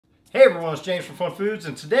Hey everyone, it's James from FunFoods,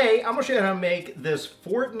 and today I'm going to show you how to make this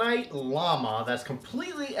Fortnite Llama that's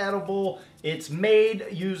completely edible. It's made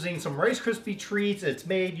using some Rice Krispie treats, it's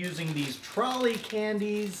made using these Trolli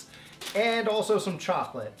candies, and also some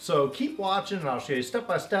chocolate. So keep watching and I'll show you step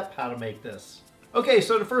by step how to make this. Okay,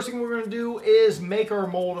 so the first thing we're going to do is make our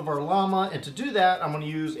mold of our llama, and to do that I'm going to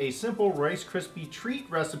use a simple Rice Krispie treat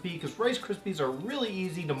recipe because Rice Krispies are really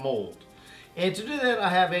easy to mold. And to do that, I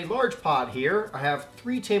have a large pot here. I have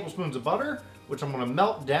 3 tablespoons of butter, which I'm going to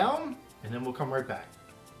melt down, and then we'll come right back.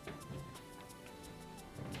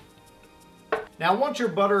 Now, once your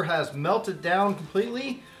butter has melted down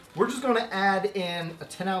completely, we're just going to add in a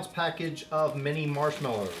 10-ounce package of mini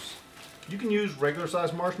marshmallows. You can use regular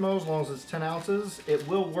size marshmallows as long as it's 10 ounces. It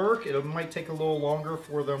will work. It might take a little longer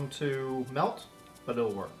for them to melt, but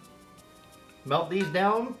it'll work. Melt these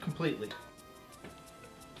down completely.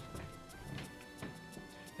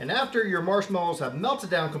 And after your marshmallows have melted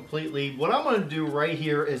down completely, what I'm going to do right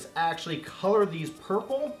here is actually color these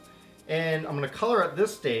purple. And I'm going to color at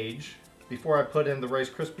this stage before I put in the Rice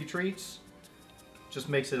Krispie treats. Just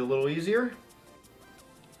makes it a little easier.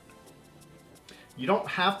 You don't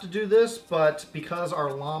have to do this, but because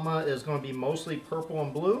our llama is going to be mostly purple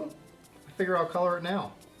and blue, I figure I'll color it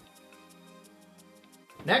now.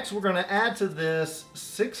 Next, we're going to add to this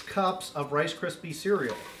 6 cups of Rice Krispie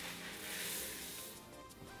cereal.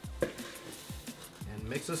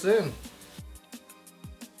 Mix this in.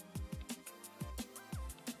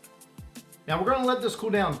 Now we're going to let this cool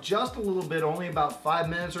down just a little bit, only about 5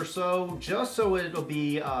 minutes or so, just so it'll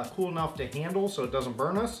be cool enough to handle so it doesn't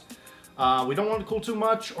burn us. We don't want it to cool too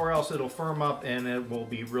much or else it'll firm up and it will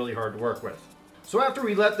be really hard to work with. So after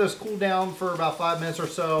we let this cool down for about 5 minutes or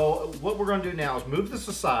so, what we're going to do now is move this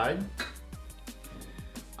aside.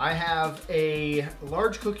 I have a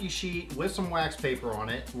large cookie sheet with some wax paper on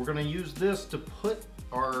it. We're going to use this to put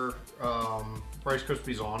our Rice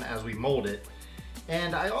Krispies on as we mold it.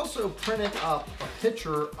 And I also printed up a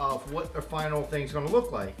picture of what the final thing's going to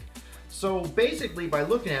look like. So basically, by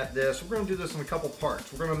looking at this, we're going to do this in a couple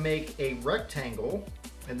parts. We're going to make a rectangle,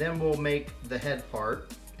 and then we'll make the head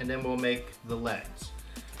part, and then we'll make the legs.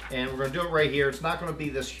 And we're going to do it right here. It's not going to be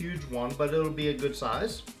this huge one, but it'll be a good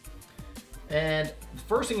size. And the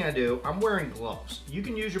first thing I do, I'm wearing gloves. You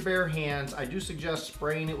can use your bare hands. I do suggest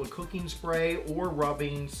spraying it with cooking spray or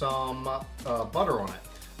rubbing some butter on it.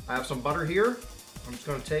 I have some butter here. I'm just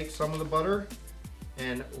going to take some of the butter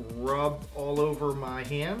and rub all over my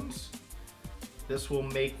hands. This will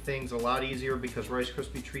make things a lot easier because Rice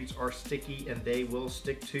Krispie treats are sticky and they will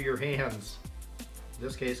stick to your hands. In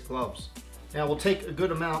this case, gloves. Now we'll take a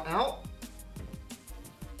good amount out.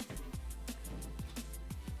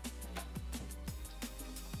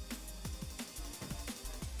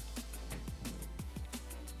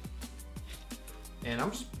 And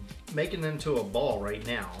I'm just making it into a ball right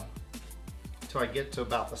now until I get to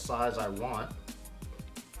about the size I want.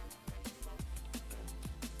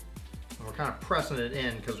 And we're kind of pressing it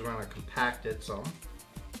in because we're going to compact it some.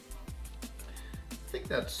 I think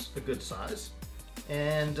that's a good size.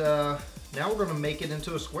 And now we're going to make it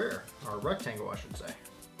into a square, or a rectangle I should say.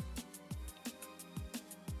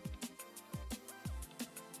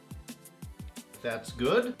 That's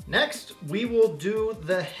good. Next, we will do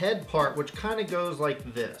the head part, which kind of goes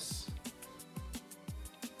like this.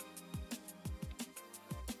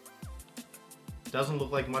 Doesn't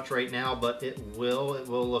look like much right now, but it will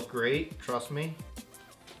look great, trust me.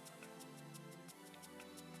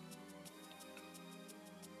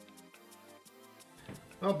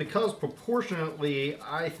 Well, because proportionately,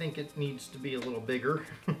 I think it needs to be a little bigger.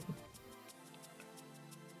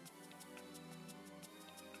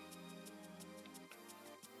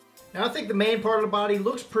 Now I think the main part of the body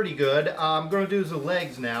looks pretty good. I'm going to do the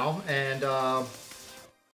legs now, and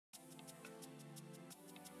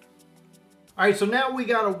Alright, so now we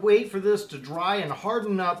gotta wait for this to dry and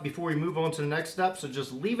harden up before we move on to the next step. So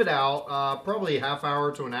just leave it out, probably a half hour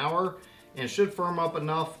to an hour, and it should firm up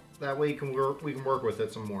enough that way we can work with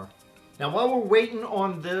it some more. Now while we're waiting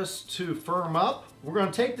on this to firm up, we're going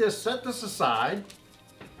to take this, set this aside.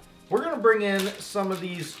 We're going to bring in some of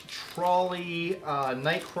these Trolli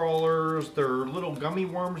night crawlers. They're little gummy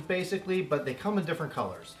worms basically, but they come in different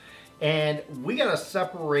colors. And we got to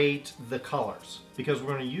separate the colors because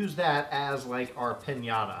we're going to use that as like our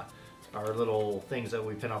piñata, our little things that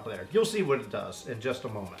we pin up there. You'll see what it does in just a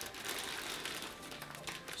moment.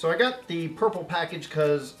 So I got the purple package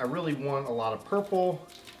because I really want a lot of purple.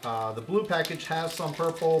 The blue package has some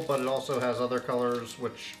purple, but it also has other colors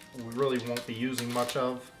which we really won't be using much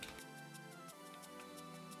of.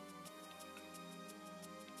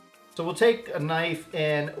 So we'll take a knife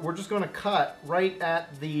and we're just going to cut right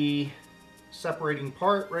at the separating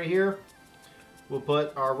part right here. We'll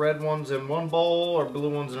put our red ones in one bowl, our blue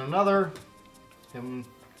ones in another. And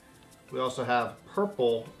we also have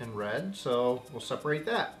purple and red, so we'll separate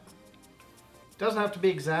that. Doesn't have to be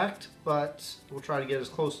exact, but we'll try to get as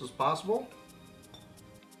close as possible.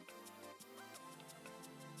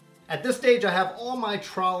 At this stage, I have all my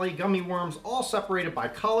Trolli gummy worms all separated by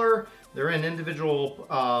color. They're in individual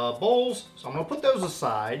bowls, so I'm gonna put those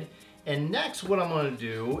aside. And next, what I'm gonna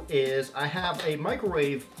do is I have a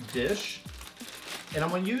microwave dish, and I'm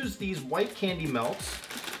gonna use these white candy melts.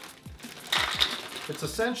 It's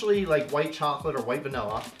essentially like white chocolate or white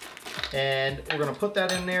vanilla. And we're gonna put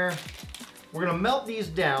that in there. We're gonna melt these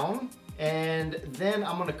down, and then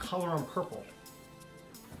I'm gonna color them purple.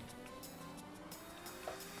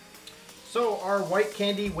 So our white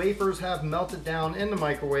candy wafers have melted down in the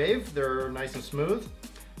microwave. They're nice and smooth.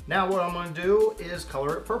 Now what I'm gonna do is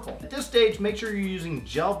color it purple. At this stage, make sure you're using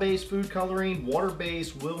gel-based food coloring.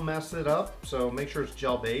 Water-based will mess it up, so make sure it's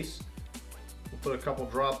gel-based. We'll put a couple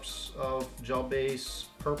drops of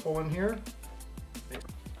gel-based purple in here.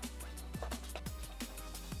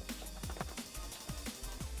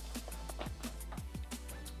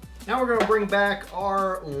 Now we're gonna bring back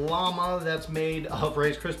our llama that's made of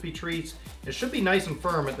Rice Krispie treats. It should be nice and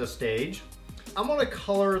firm at this stage. I'm gonna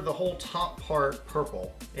color the whole top part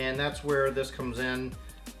purple, and that's where this comes in.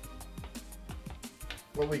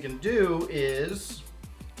 What we can do is,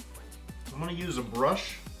 I'm gonna use a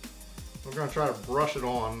brush. We're gonna try to brush it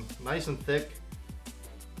on nice and thick.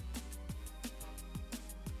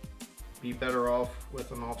 Be better off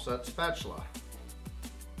with an offset spatula.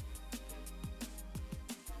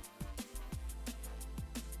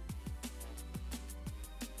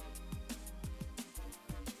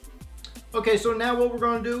 Okay, so now what we're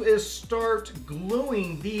going to do is start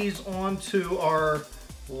gluing these onto our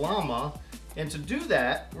llama. And to do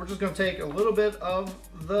that, we're just going to take a little bit of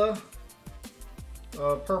the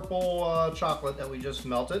purple chocolate that we just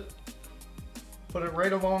melted. Put it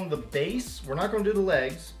right along the base. We're not going to do the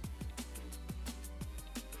legs.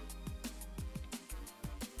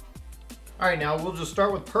 All right, now we'll just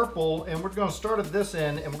start with purple, and we're going to start at this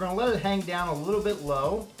end, and we're going to let it hang down a little bit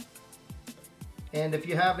low. And if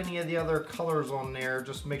you have any of the other colors on there,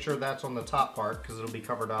 just make sure that's on the top part because it'll be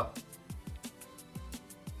covered up.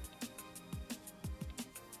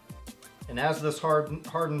 And as this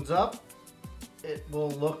hardens up, it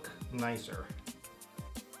will look nicer.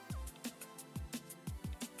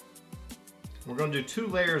 We're going to do 2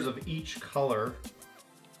 layers of each color.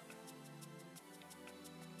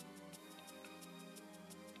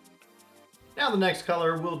 Now the next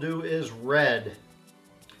color we'll do is red.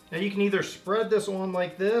 Now you can either spread this on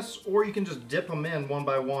like this, or you can just dip them in one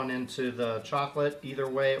by one into the chocolate. Either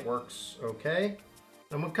way it works okay.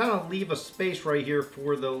 I'm gonna kind of leave a space right here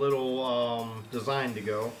for the little design to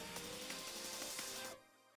go.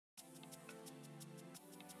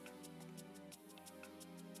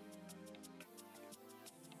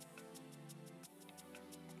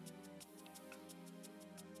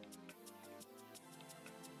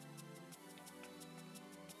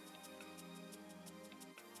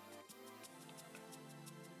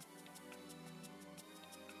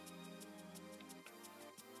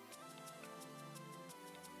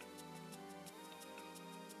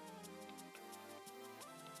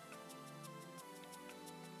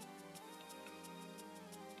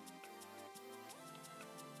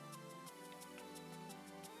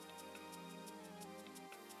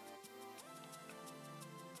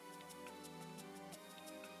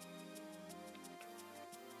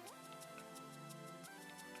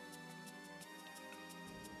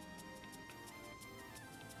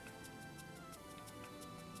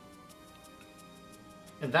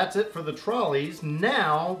 And that's it for the trolleys.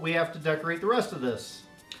 Now we have to decorate the rest of this.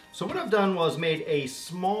 So what I've done was made a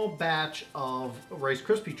small batch of Rice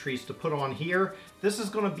Krispie treats to put on here. This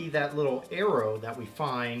is gonna be that little arrow that we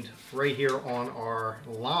find right here on our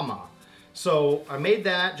llama. So I made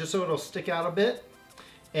that just so it'll stick out a bit.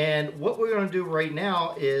 And what we're gonna do right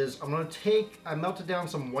now is I melted down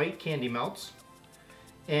some white candy melts,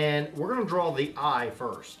 and we're gonna draw the eye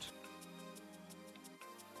first.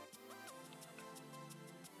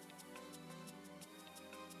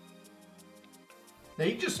 Now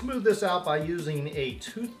you can just smooth this out by using a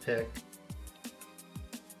toothpick.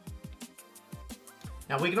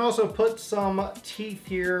 Now we can also put some teeth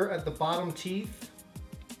here at the bottom teeth.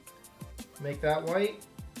 Make that white.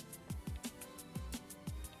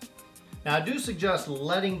 Now I do suggest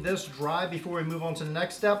letting this dry before we move on to the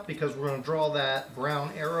next step, because we're going to draw that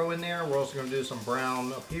brown arrow in there. We're also going to do some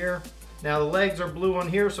brown up here. Now the legs are blue on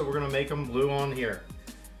here, so we're gonna make them blue on here.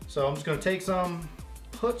 So I'm just gonna take some,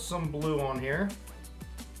 put some blue on here.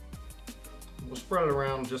 We'll spread it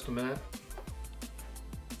around in just a minute.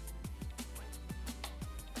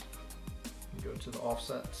 Go to the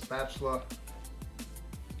offset spatula.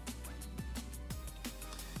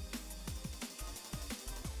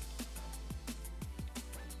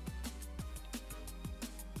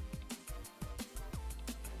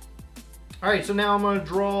 All right, so now I'm gonna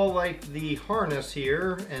draw like the harness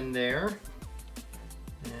here and there.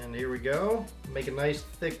 And here we go. Make a nice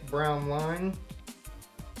thick brown line.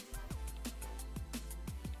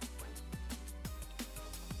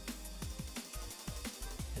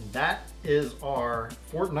 And that is our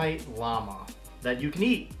Fortnite Llama that you can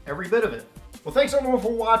eat, every bit of it. Well, thanks everyone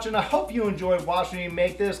for watching. I hope you enjoyed watching me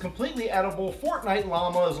make this completely edible Fortnite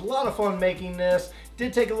Llama. It was a lot of fun making this.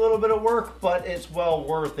 Did take a little bit of work, but it's well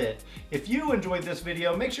worth it. If you enjoyed this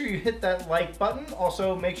video, make sure you hit that like button.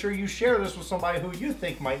 Also, make sure you share this with somebody who you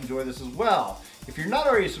think might enjoy this as well. If you're not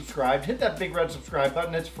already subscribed, hit that big red subscribe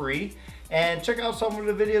button. It's free. And check out some of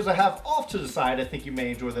the videos I have off to the side. I think you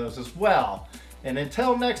may enjoy those as well. And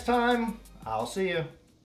until next time, I'll see you.